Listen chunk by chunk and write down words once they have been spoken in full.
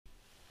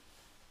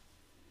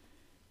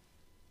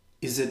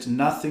Is it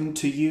nothing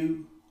to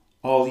you,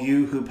 all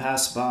you who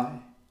pass by?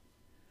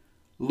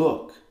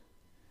 Look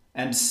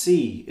and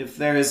see if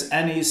there is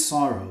any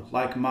sorrow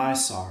like my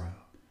sorrow,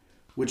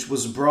 which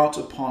was brought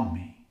upon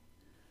me,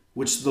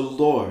 which the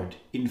Lord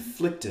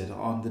inflicted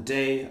on the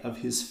day of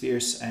his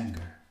fierce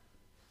anger.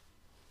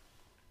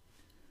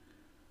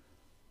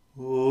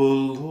 O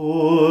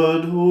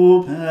Lord,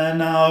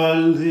 open our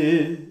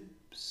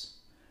lips,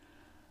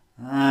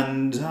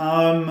 and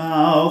our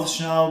mouth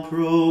shall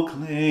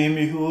proclaim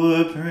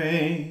your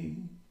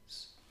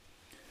praise.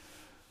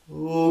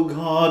 O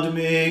God,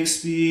 make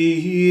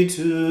speed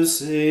to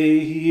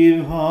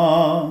save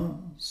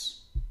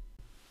us.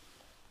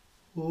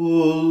 O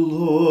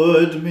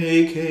Lord,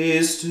 make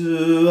haste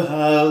to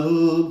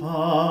help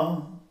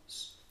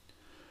us.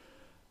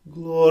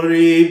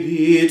 Glory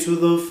be to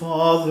the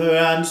Father,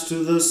 and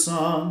to the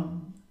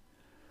Son,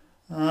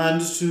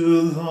 and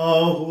to the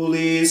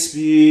Holy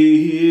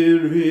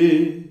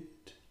Spirit,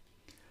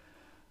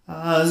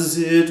 as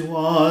it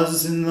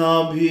was in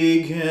the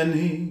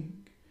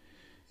beginning,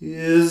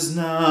 is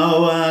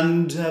now,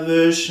 and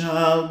ever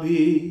shall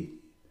be,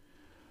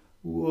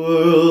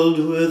 world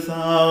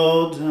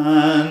without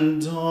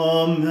end.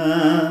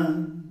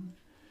 Amen.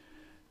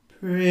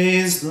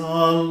 Praise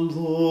the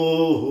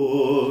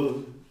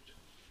Lord.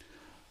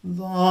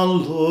 The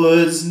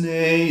Lord's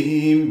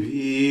name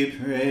be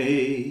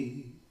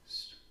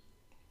praised.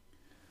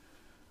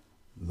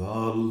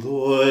 The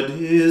Lord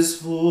is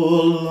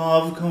full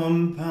of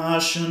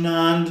compassion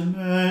and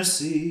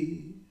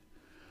mercy.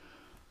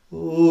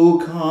 O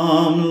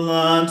come,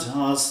 let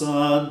us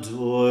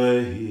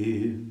adore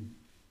him.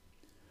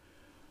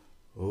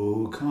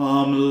 O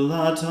come,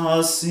 let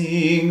us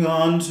sing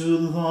unto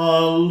the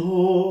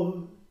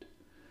Lord.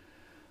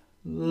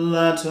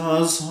 Let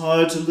us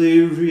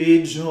heartily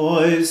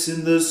rejoice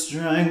in the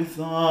strength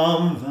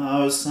of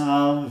our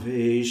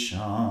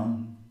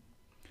salvation.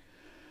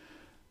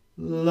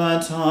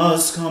 Let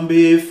us come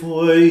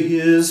before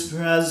his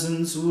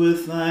presence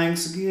with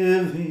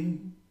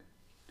thanksgiving,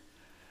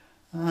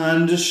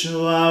 and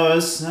show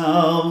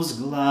ourselves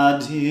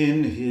glad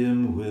in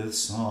him with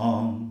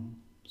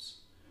songs.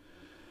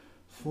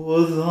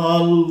 For the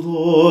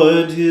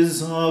Lord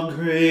is a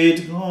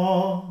great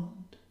God,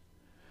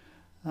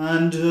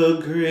 and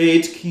a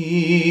great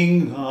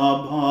King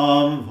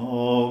above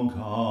all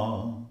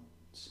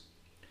gods.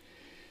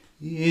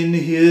 In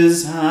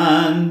his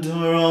hand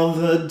are all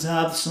the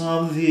depths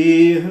of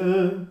the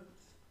earth,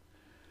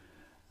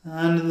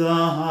 and the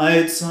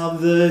heights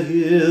of the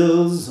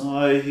hills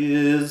are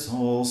his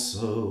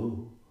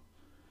also.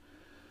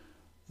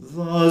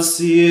 The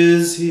sea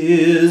is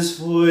his,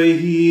 for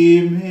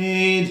he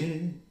made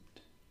it,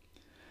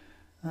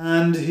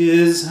 and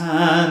his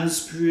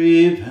hands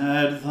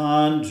prepared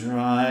the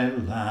dry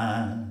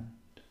land.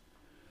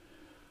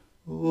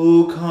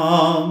 O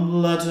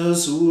come, let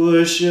us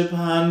worship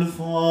and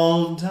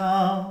fall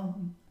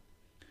down,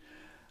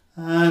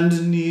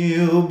 and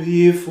kneel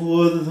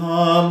before the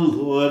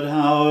Lord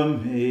our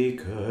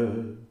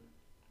Maker.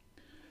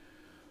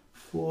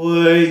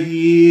 For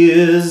he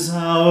is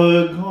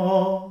our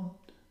God,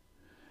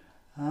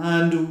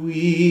 and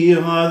we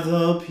are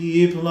the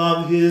people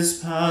of his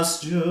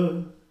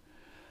pasture,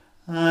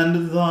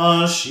 and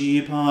the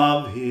sheep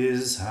of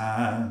his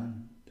hand.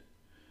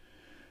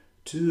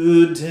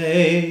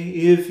 Today,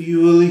 if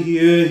you will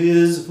hear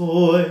his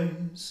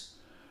voice,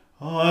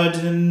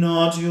 harden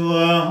not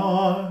your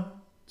heart,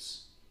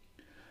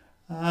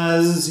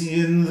 as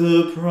in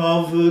the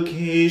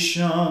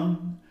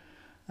provocation,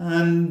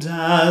 and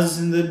as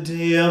in the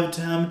day of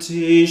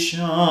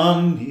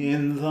temptation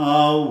in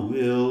the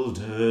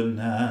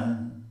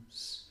wilderness,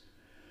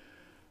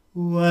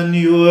 when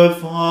your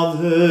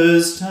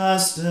fathers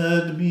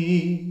tested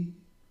me,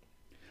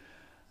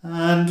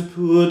 and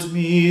put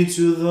me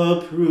to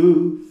the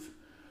proof,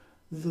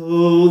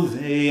 though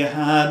they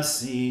had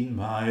seen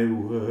my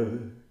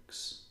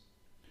works.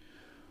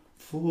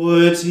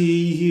 40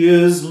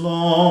 years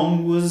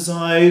long was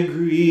I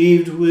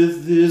grieved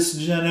with this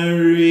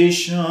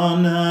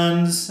generation,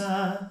 and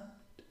said,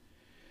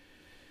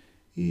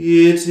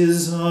 it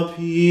is a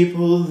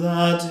people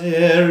that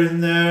err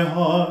in their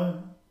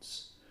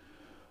hearts,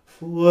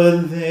 for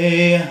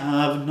they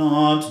have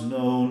not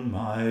known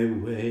my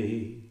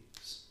ways.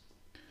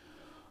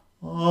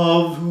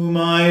 Of whom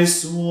I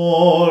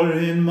swore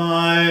in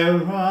my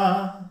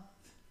wrath,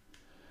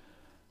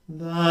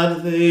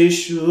 that they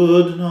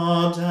should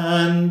not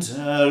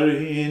enter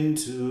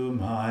into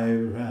my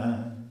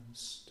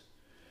rest.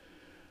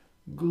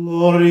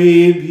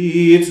 Glory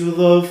be to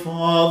the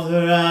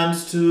Father, and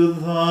to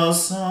the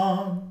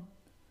Son,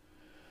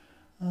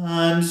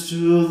 and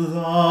to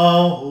the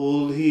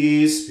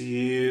Holy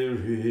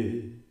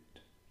Spirit,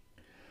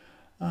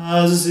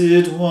 as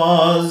it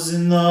was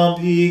in the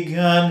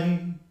beginning,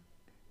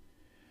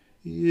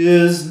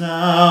 is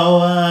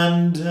now,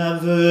 and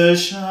ever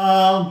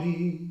shall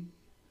be,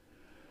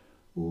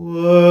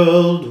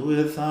 world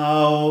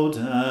without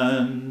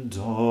end.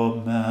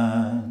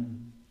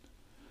 Amen.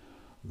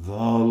 The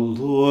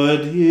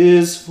Lord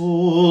is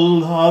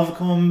full of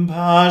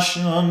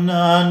compassion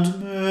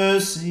and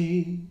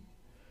mercy.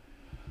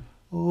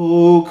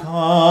 O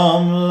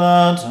come,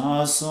 let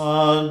us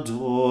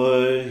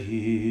adore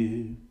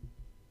him.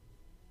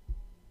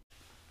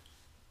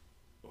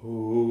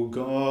 O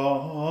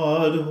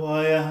God,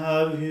 why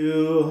have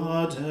you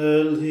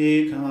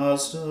utterly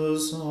cast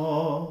us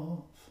off?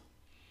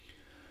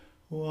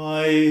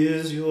 Why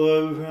is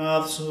your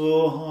wrath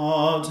so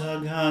hot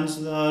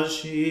against the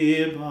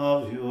sheep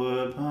of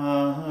your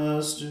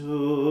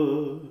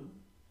pasture?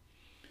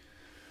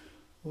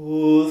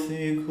 O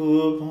think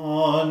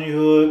upon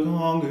your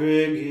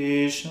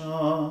congregation,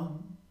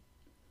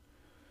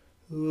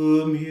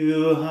 whom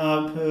you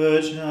have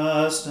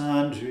purchased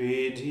and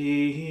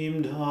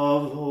redeemed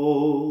of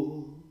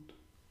old.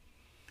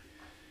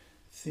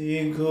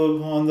 Think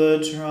upon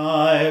the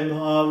tribe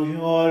of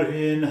your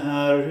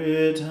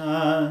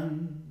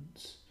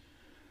inheritance,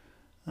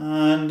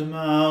 and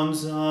Mount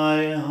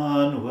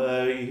Zion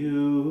where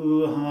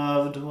you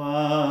have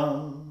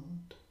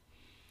dwelt.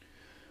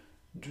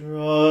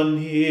 Draw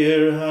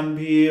near and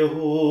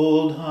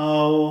behold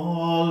how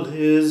all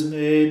is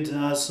made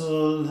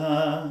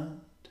desolate,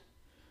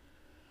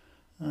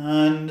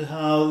 and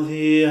how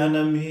the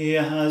enemy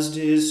has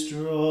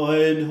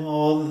destroyed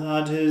all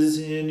that is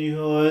in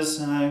your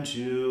sanctuary.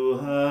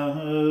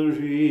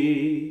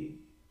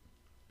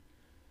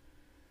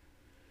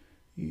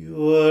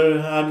 Your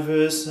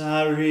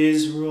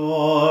adversaries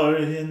roar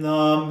in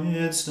the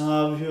midst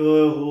of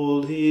your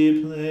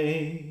holy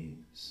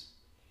place,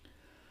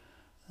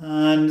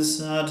 and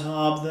set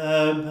up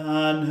their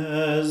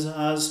banners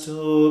as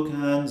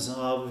tokens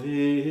of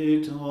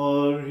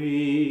victory.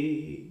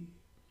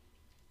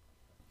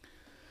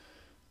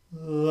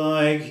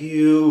 Like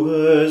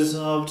hewers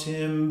of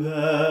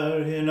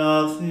timber in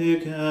a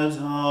thicket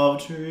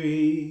of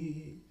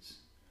trees,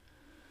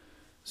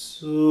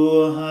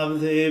 so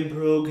have they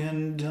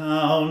broken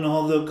down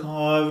all the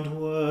carved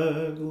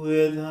work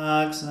with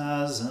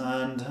axes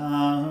and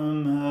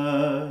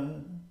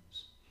hammers.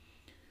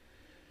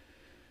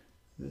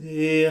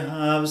 They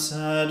have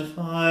set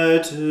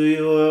fire to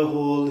your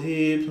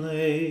holy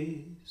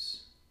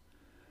place,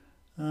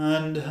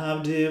 and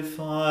have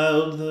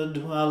defiled the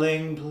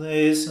dwelling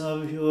place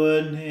of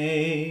your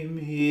name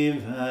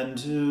even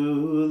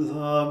to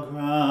the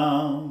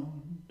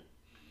ground.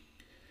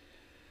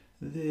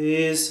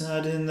 They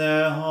said in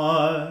their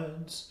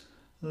hearts,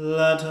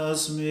 let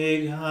us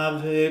make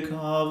havoc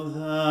of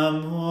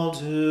them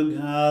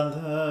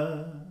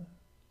altogether.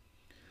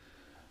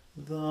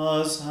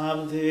 Thus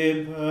have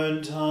they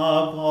burnt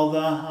up all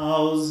the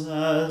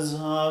houses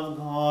of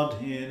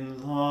God in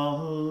the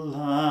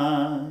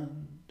land.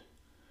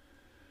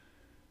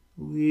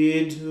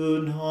 We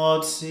do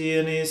not see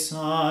any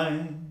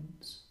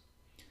signs.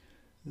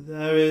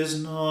 There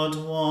is not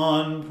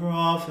one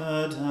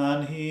prophet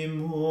any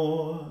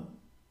more.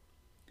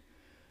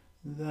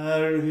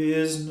 There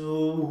is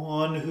no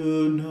one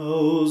who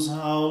knows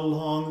how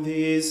long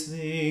these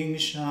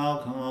things shall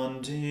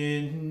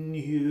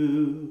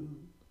continue.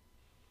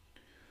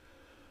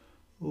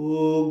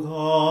 O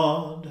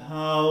God,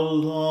 how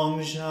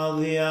long shall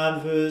the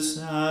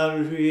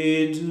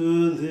adversary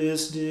do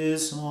this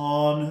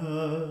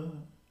dishonor?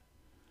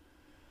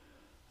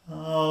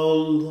 How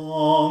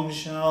long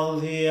shall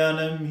the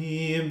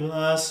enemy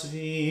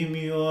blaspheme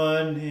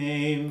your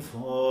name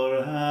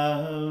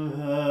forever?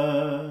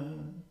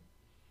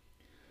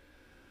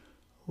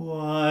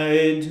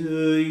 Why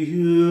do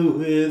you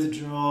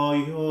withdraw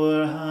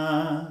your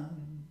hand?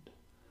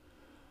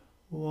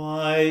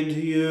 Why do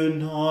you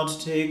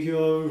not take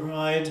your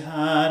right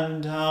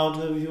hand out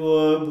of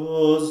your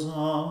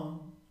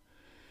bosom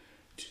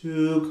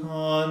to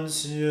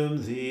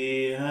consume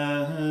the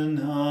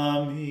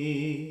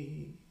enemy?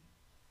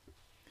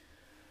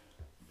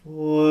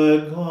 For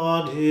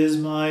God is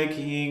my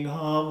King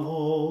of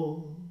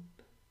old.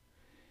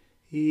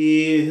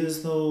 He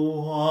is the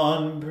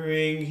one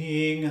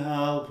bringing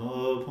help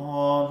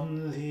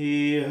upon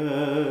the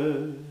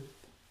earth.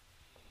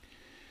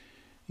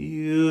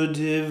 You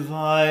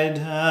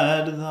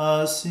divided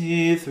the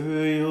sea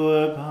through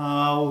your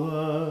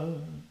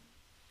power.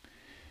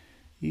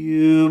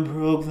 You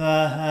broke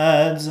the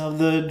heads of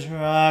the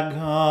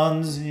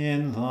dragons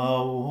in the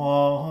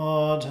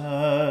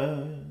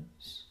waters.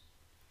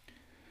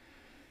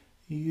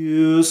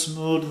 You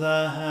smote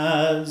the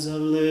heads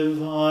of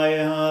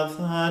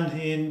Leviathan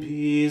in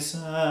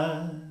pieces,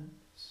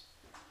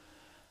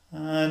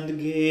 and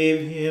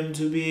gave him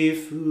to be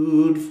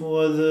food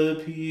for the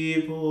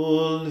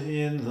people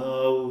in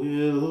the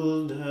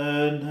wilderness.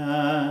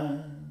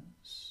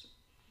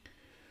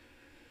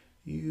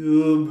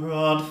 You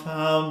brought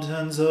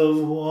fountains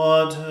of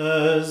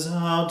waters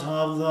out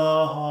of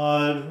the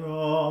hard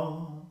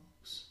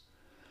rocks,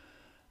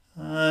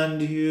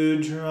 and you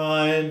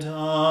dried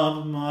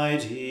up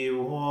mighty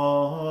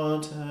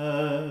waters.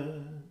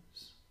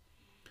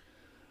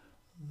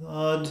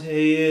 The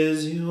day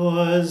is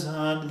yours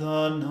and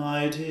the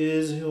night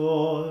is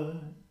yours.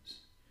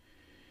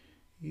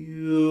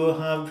 You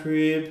have have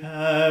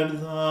prepared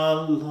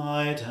the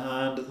light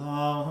and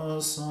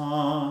the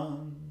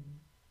sun.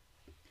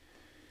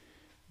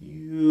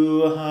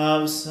 You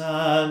have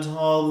set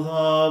all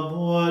the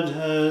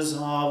borders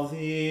of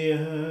the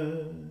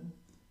earth.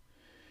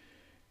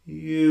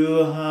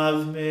 You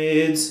have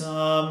made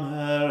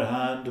summer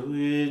and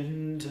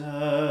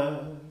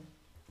winter.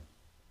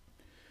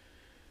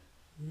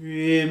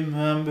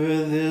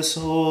 Remember this,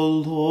 O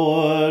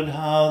Lord,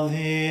 how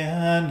the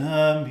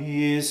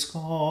enemy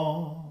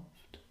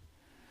scoffed,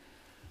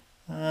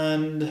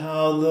 and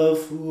how the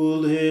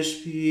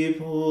foolish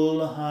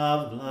people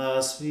have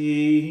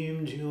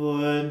blasphemed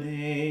your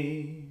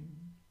name.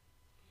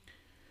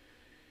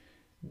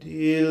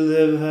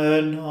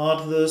 Deliver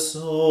not the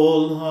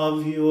soul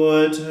of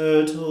your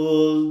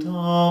turtle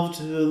dove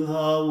to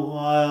the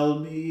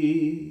wild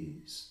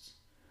beasts,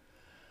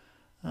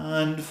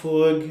 and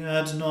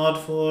forget not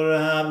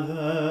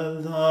forever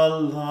the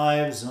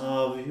lives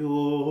of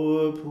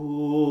your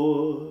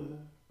poor.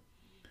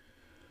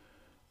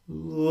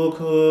 Look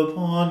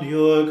upon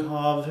your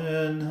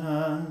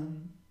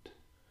covenant,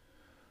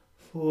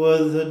 for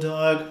the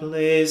dark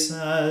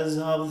places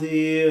of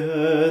the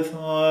earth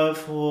are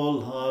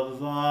full of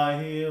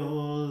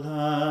violence.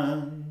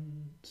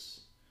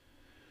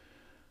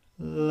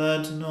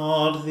 Let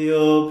not the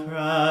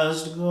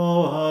oppressed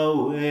go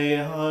away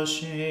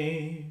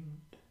ashamed,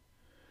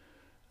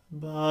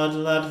 but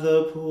let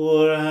the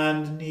poor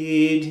and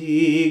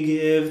needy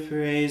give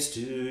praise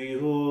to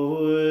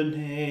your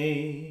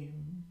name.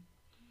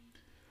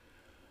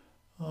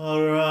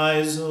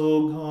 Arise,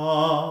 O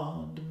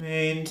God,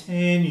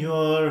 maintain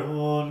your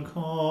own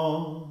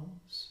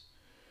cause.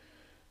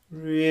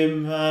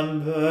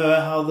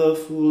 Remember how the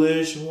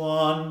foolish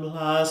one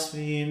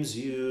blasphemes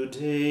you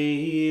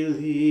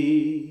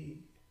daily.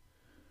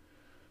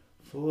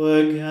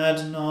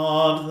 Forget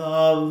not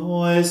the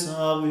voice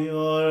of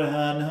your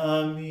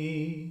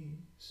enemies,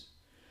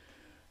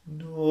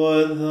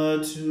 nor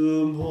the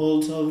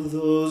tumult of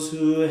those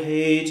who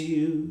hate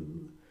you,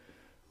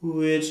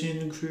 which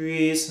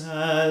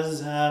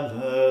increases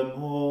ever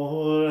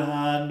more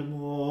and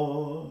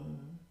more.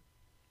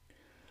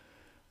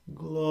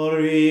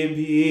 Glory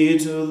be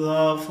to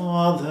the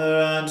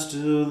Father, and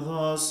to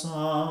the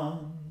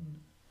Son,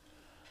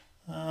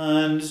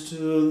 and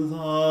to the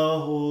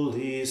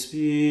Holy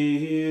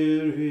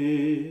Spirit,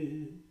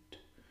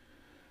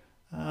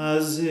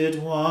 as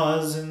it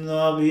was in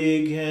the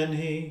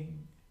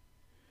beginning,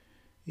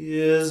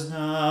 is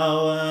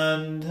now,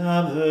 and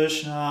ever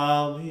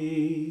shall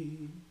be,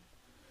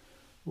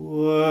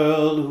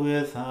 world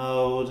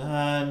without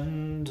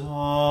end.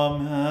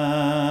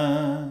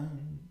 Amen.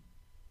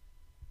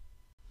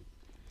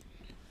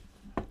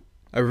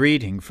 A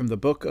reading from the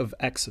book of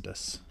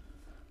Exodus.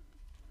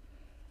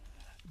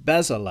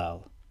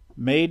 Bezalel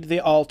made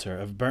the altar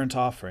of burnt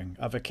offering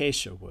of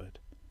acacia wood.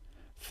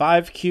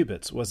 5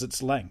 cubits was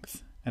its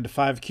length, and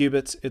 5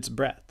 cubits its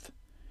breadth.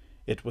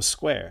 It was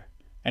square,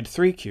 and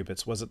 3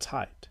 cubits was its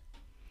height.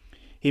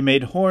 He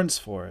made horns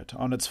for it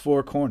on its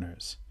 4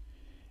 corners.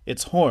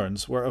 Its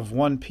horns were of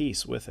one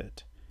piece with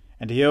it,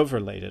 and he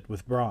overlaid it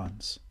with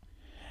bronze.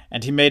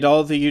 And he made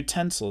all the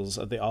utensils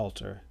of the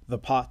altar, the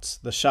pots,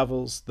 the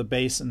shovels, the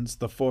basins,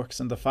 the forks,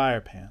 and the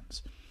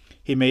firepans.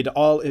 He made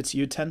all its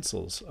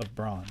utensils of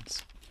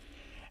bronze.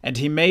 And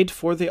he made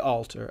for the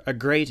altar a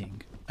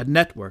grating, a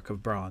network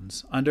of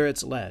bronze, under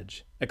its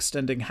ledge,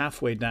 extending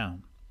halfway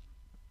down.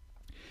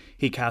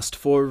 He cast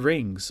 4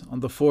 rings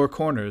on the 4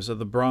 corners of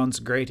the bronze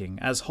grating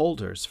as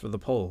holders for the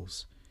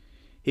poles.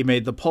 He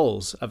made the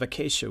poles of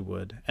acacia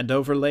wood, and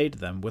overlaid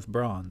them with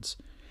bronze.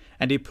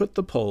 And he put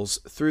the poles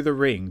through the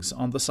rings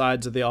on the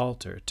sides of the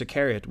altar to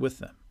carry it with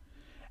them,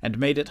 and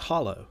made it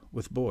hollow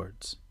with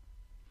boards.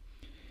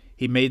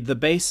 He made the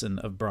basin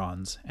of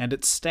bronze, and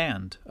its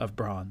stand of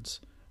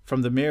bronze,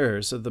 from the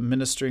mirrors of the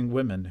ministering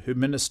women who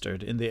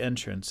ministered in the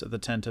entrance of the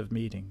tent of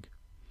meeting.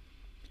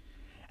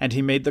 And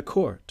he made the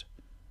court.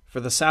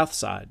 For the south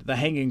side, the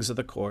hangings of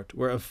the court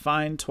were of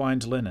fine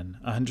twined linen,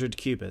 100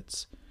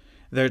 cubits.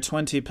 Their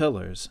 20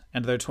 pillars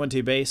and their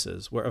 20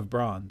 bases were of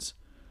bronze,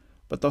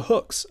 but the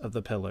hooks of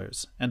the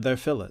pillars and their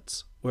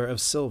fillets were of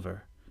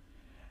silver.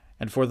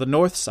 And for the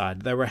north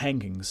side there were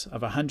hangings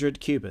of 100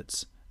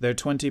 cubits. Their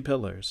 20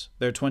 pillars,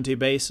 their 20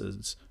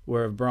 bases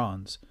were of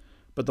bronze,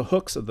 but the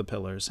hooks of the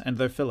pillars and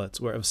their fillets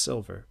were of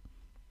silver.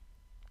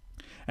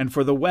 And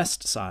for the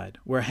west side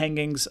were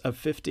hangings of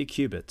 50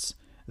 cubits,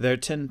 their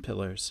 10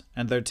 pillars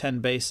and their 10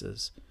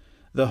 bases.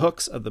 The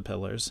hooks of the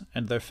pillars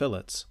and their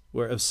fillets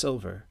were of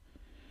silver.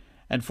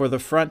 And for the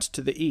front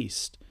to the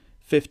east,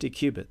 50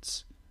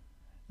 cubits.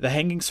 The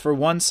hangings for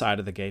one side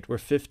of the gate were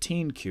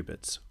 15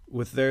 cubits,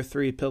 with their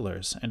 3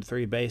 pillars and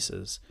 3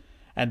 bases,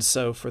 and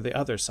so for the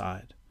other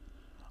side.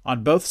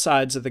 On both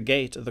sides of the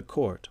gate of the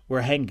court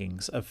were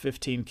hangings of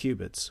 15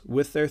 cubits,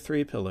 with their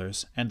 3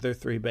 pillars and their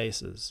 3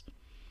 bases.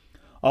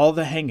 All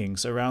the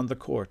hangings around the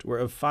court were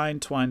of fine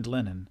twined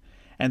linen,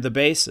 and the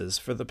bases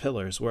for the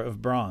pillars were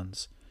of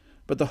bronze,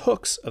 but the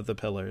hooks of the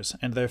pillars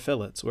and their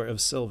fillets were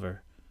of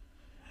silver.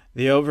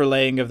 The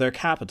overlaying of their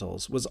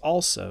capitals was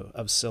also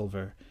of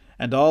silver,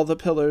 and all the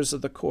pillars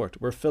of the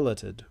court were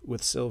filleted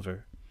with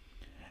silver.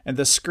 And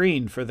the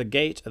screen for the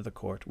gate of the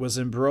court was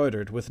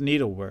embroidered with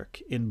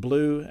needlework in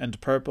blue and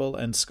purple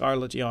and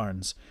scarlet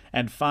yarns,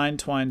 and fine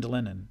twined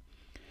linen.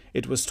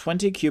 It was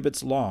 20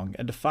 cubits long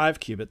and 5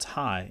 cubits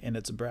high in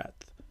its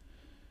breadth,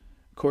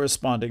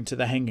 corresponding to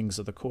the hangings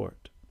of the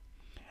court.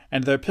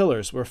 And their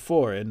pillars were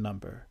 4 in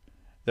number.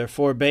 Their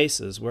 4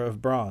 bases were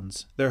of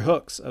bronze, their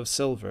hooks of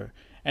silver,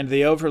 and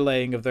the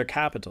overlaying of their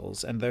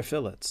capitals and their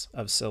fillets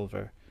of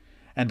silver.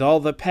 And all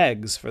the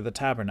pegs for the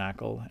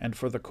tabernacle and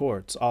for the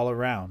courts all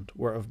around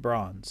were of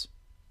bronze.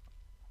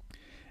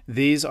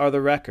 These are the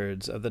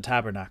records of the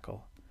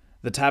tabernacle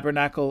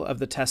of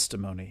the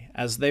testimony,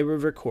 as they were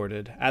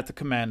recorded at the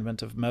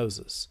commandment of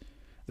Moses,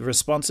 the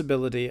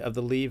responsibility of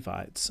the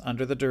Levites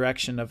under the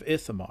direction of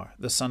Ithamar,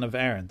 the son of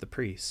Aaron the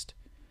priest.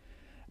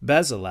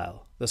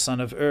 Bezalel, the son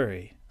of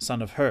Uri,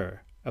 son of Hur,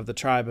 of the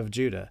tribe of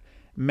Judah,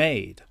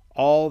 made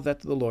all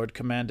that the Lord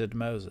commanded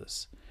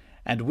Moses,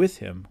 and with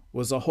him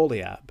was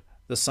Aholiab,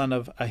 the son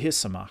of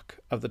Ahisamach,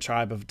 of the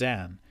tribe of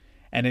Dan,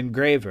 an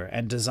engraver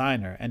and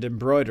designer and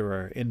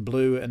embroiderer in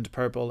blue and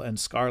purple and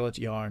scarlet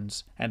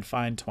yarns and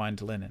fine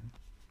twined linen.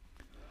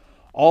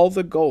 All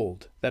the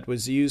gold that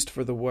was used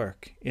for the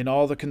work in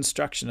all the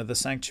construction of the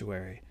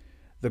sanctuary,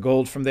 the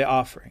gold from the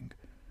offering,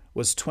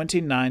 was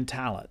 29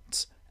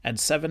 talents and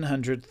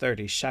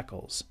 730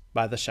 shekels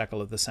by the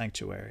shekel of the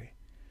sanctuary.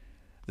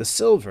 The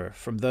silver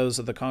from those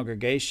of the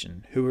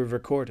congregation who were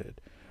recorded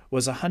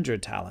was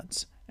 100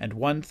 talents and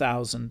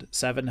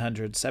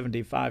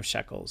 1,775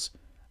 shekels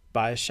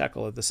by a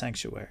shekel of the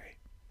sanctuary.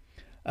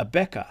 A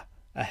bekah,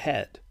 a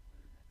head,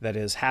 that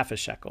is, half a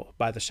shekel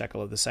by the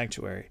shekel of the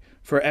sanctuary,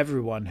 for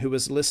everyone who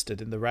was listed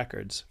in the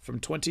records, from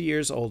 20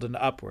 years old and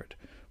upward,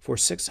 for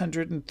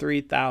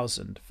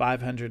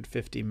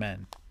 603,550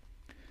 men.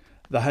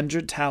 The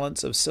 100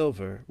 talents of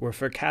silver were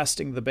for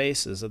casting the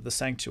bases of the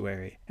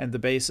sanctuary and the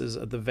bases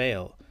of the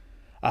veil,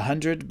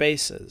 100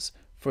 bases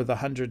for the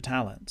 100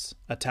 talents,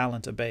 a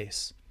talent a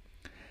base.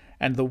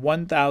 And the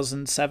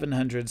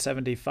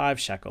 1,775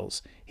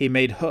 shekels he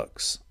made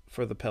hooks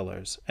for the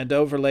pillars, and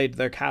overlaid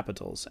their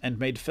capitals, and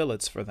made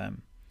fillets for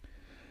them.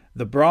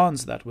 The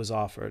bronze that was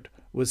offered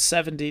was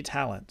 70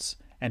 talents,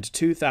 and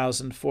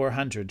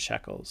 2,400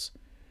 shekels.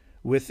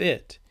 With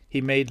it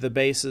he made the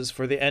bases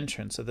for the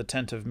entrance of the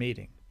tent of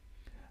meeting,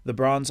 the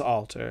bronze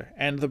altar,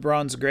 and the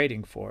bronze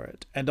grating for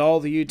it, and all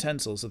the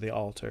utensils of the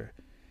altar,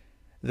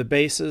 the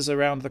bases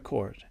around the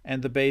court,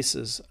 and the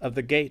bases of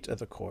the gate of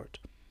the court,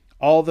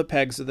 all the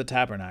pegs of the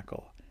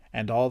tabernacle,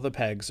 and all the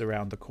pegs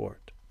around the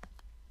court.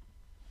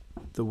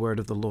 The word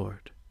of the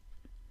Lord.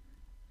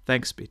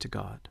 Thanks be to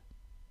God.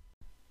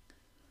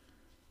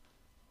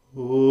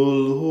 O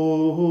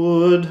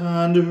Lord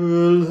and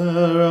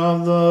ruler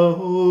of the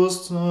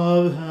hosts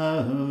of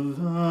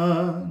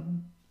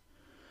heaven,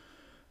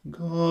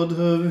 God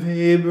of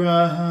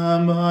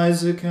Abraham,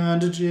 Isaac,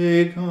 and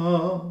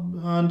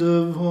Jacob, and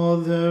of all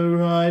their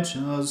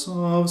righteous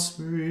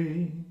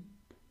offspring,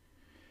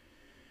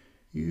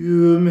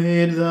 you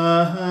made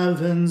the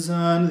heavens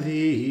and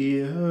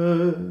the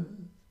earth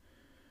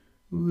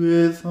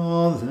with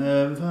all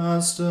their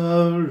vast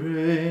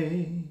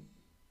array.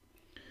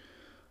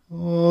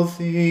 All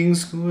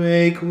things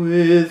quake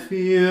with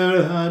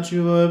fear at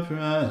your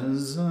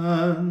presence.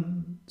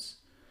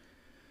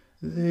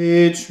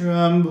 They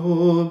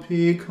tremble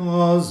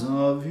because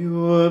of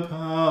your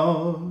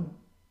power.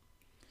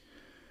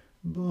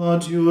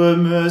 But your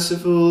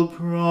merciful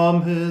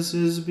promise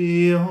is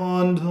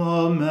beyond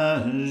all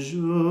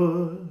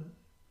measure.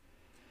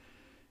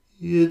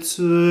 It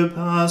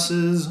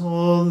surpasses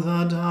all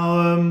that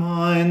our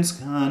minds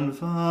can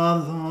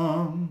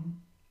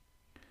fathom.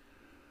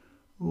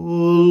 O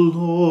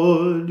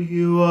Lord,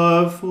 you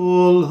are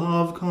full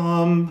of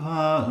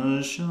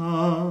compassion,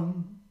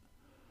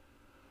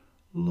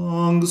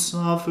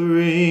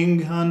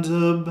 long-suffering and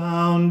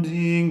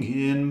abounding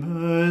in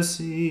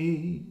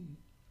mercy.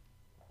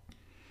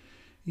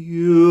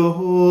 You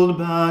hold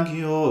back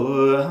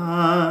your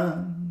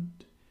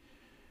hand.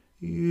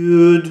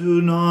 You do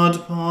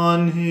not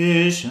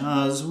punish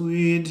as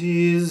we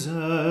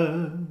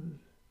deserve.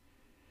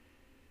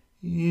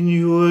 In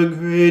your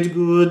great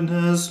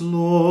goodness,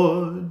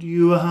 Lord,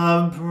 you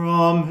have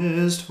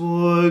promised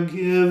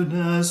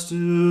forgiveness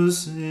to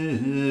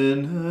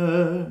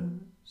sinners,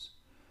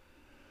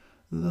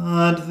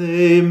 that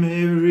they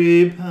may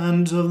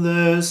repent of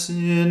their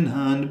sin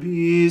and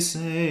be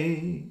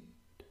saved.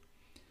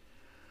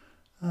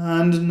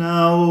 And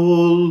now,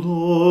 O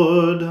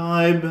Lord,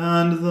 I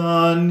bend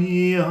the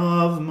knee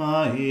of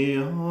my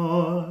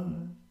heart,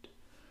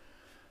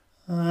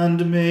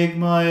 and make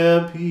my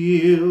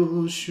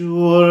appeal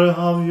sure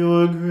of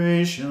your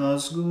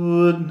gracious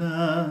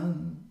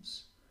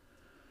goodness.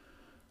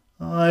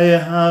 I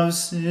have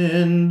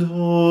sinned,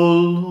 O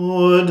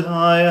Lord,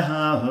 I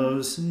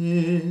have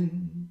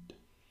sinned,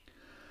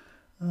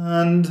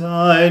 and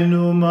I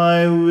know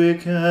my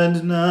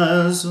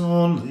wickedness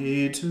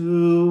only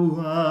too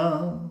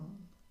well.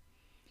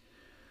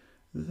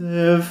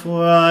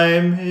 Therefore I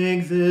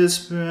make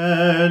this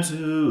prayer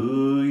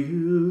to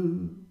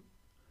you.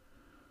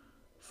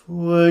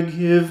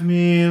 Forgive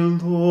me,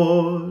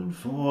 Lord,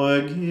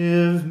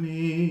 forgive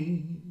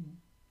me.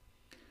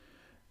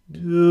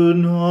 Do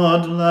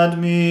not let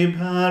me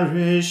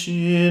perish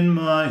in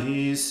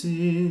my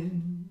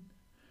sin,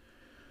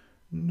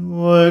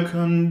 nor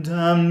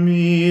condemn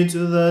me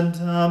to the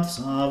depths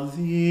of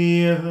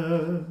the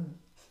earth.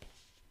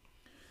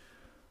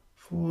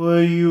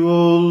 For you,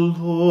 O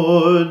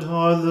Lord,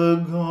 are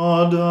the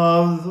God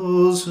of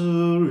those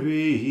who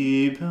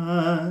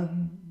repent,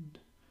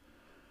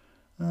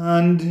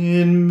 and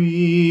in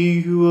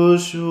me you will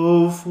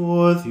show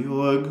forth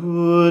your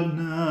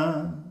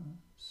goodness.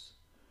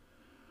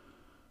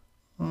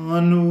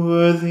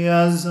 Unworthy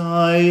as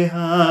I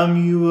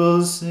am, you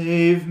will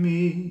save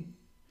me,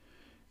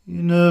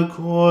 in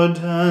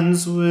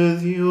accordance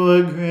with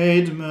your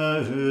great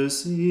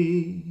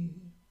mercy.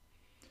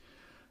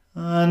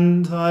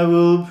 And I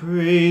will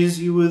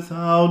praise you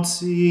without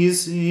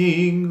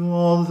ceasing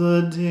all the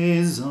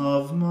days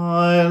of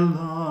my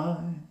life.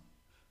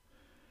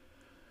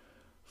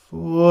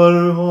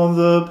 For all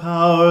the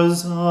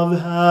powers of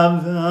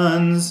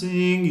heaven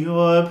sing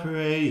your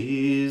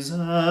praises,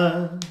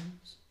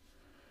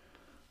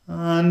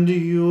 and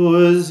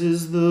yours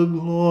is the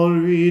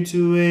glory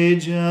to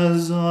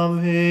ages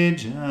of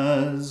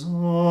ages.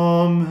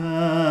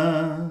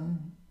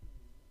 Amen.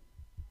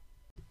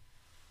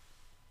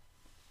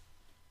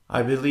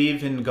 I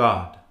believe in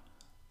God,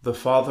 the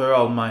Father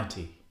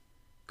Almighty,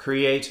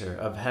 creator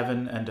of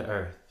heaven and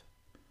earth.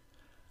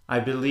 I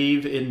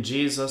believe in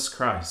Jesus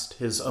Christ,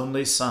 his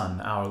only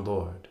Son, our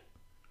Lord.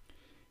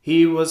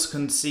 He was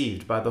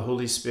conceived by the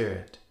Holy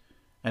Spirit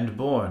and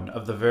born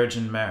of the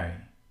Virgin Mary.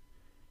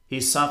 He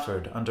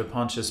suffered under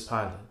Pontius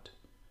Pilate,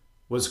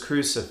 was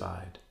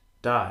crucified,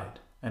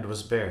 died, and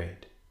was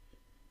buried.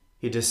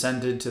 He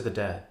descended to the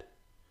dead.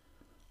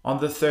 On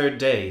the third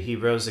day he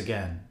rose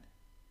again.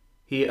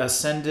 He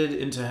ascended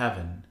into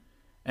heaven,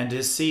 and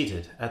is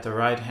seated at the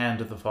right hand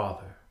of the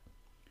Father.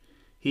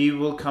 He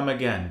will come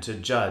again to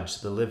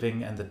judge the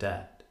living and the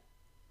dead.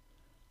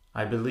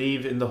 I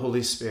believe in the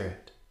Holy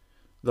Spirit,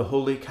 the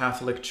Holy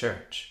Catholic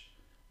Church,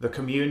 the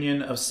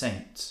communion of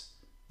saints,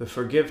 the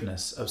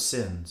forgiveness of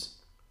sins,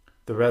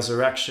 the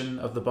resurrection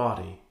of the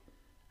body,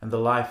 and the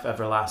life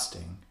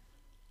everlasting.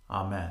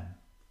 Amen.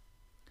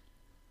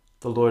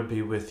 The Lord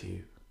be with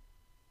you.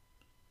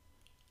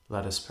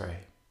 Let us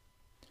pray.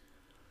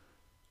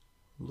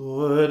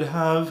 Lord,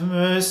 have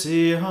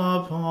mercy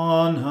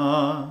upon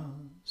us.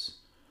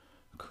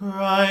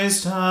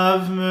 Christ,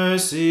 have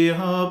mercy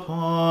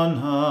upon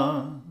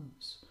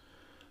us.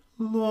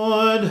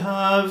 Lord,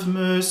 have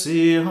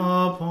mercy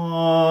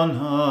upon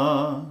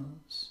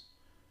us.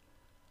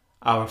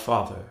 Our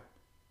Father,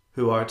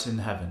 who art in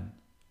heaven,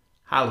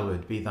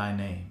 hallowed be thy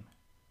name.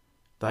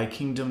 Thy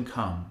kingdom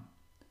come,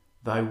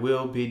 thy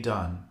will be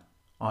done,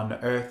 on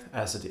earth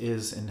as it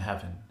is in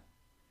heaven.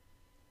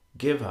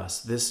 Give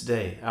us this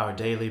day our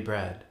daily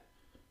bread,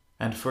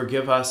 and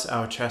forgive us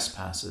our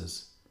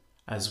trespasses,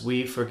 as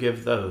we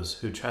forgive those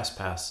who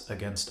trespass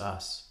against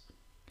us.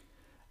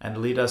 And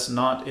lead us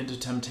not into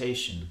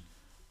temptation,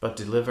 but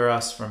deliver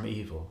us from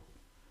evil.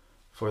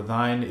 For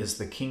thine is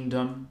the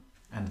kingdom,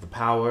 and the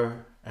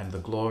power, and the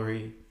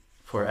glory,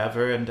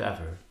 forever and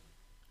ever.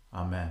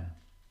 Amen.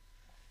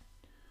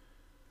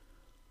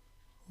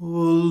 O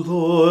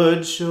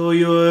Lord, show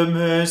your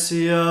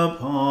mercy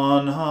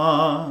upon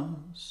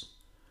us,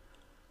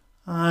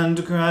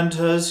 and grant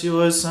us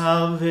your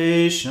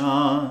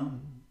salvation.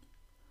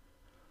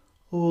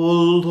 O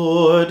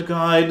Lord,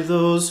 guide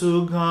those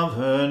who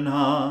govern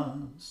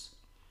us,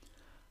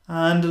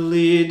 and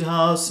lead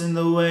us in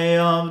the way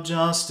of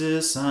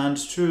justice and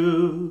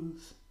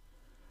truth.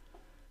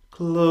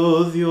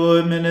 Clothe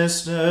your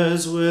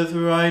ministers with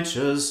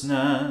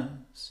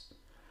righteousness,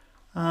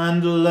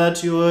 and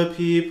let your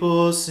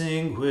people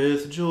sing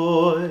with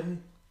joy.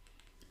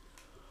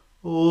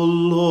 O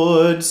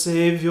Lord,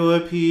 save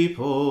your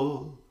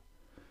people,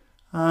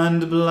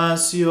 and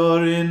bless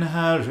your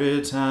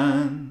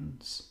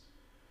inheritance.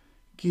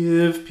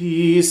 Give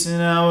peace in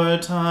our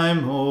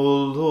time,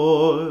 O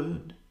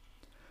Lord,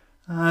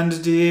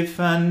 and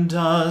defend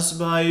us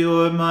by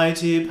your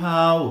mighty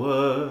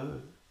power.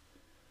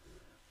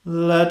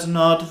 Let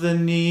not the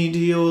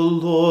needy, O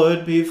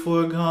Lord, be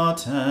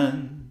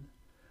forgotten,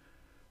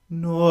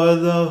 nor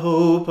the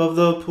hope of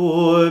the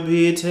poor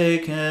be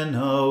taken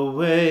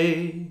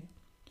away.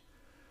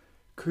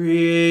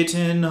 Create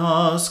in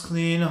us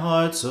clean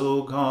hearts,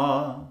 O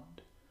God,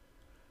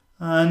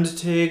 and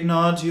take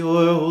not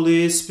your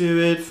Holy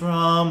Spirit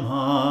from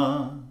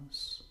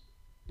us.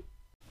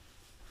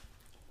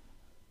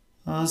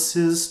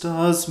 Assist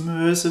us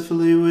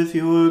mercifully with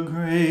your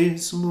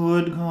grace,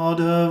 Lord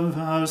God of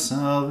our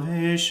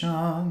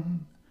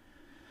salvation,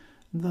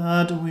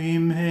 that we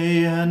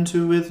may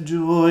enter with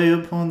joy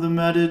upon the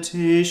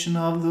meditation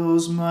of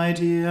those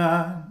mighty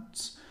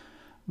acts,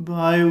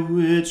 by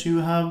which you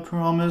have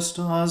promised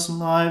us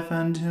life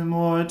and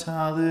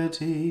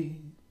immortality.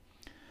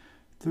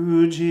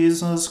 Through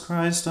Jesus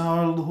Christ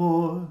our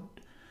Lord,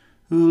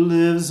 who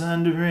lives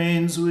and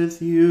reigns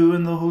with you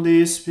in the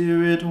Holy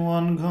Spirit,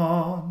 one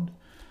God,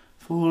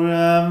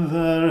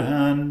 forever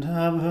and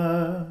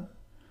ever.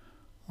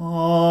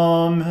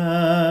 Amen.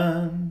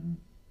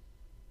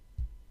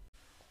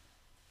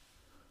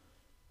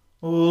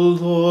 O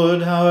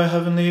Lord, our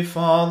heavenly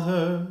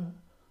Father,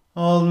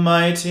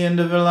 almighty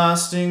and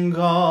everlasting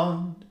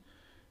God,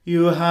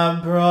 you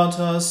have brought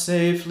us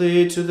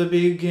safely to the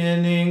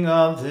beginning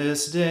of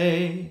this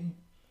day.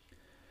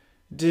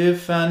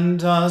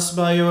 Defend us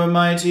by your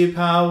mighty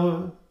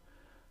power,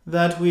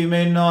 that we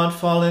may not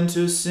fall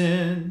into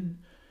sin,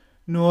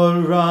 nor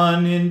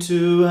run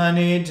into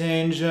any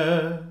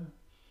danger,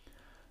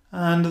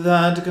 and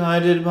that,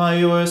 guided by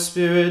your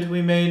Spirit,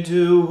 we may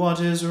do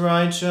what is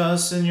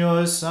righteous in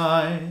your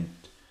sight.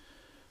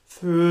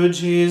 Through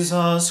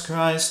Jesus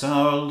Christ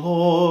our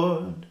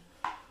Lord.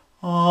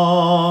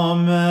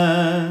 Amen.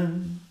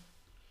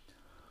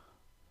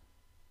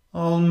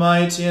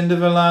 Almighty and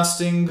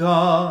everlasting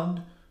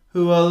God,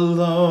 who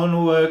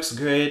alone works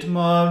great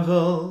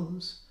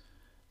marvels,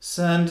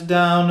 send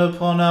down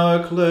upon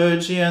our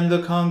clergy and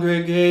the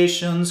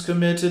congregations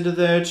committed to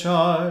their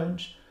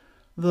charge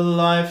the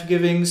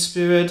life-giving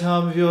Spirit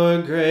of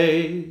your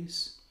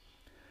grace.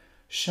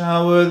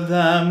 Shower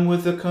them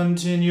with the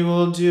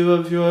continual dew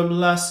of your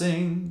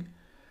blessing,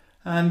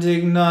 and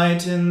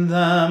ignite in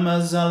them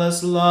a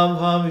zealous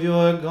love of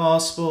your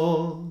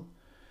gospel.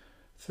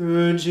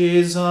 Through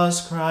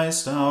Jesus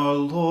Christ our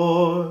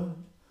Lord.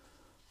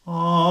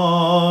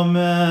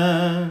 Amen.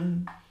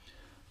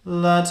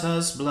 Let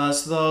us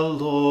bless the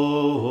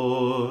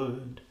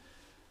Lord.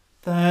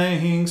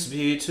 Thanks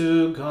be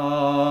to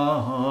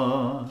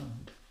God.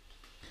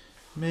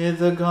 May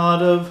the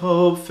God of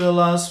hope fill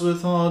us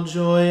with all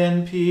joy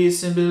and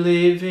peace in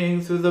believing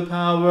through the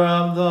power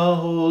of the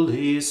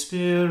Holy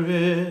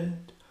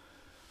Spirit.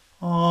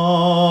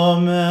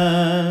 Amen.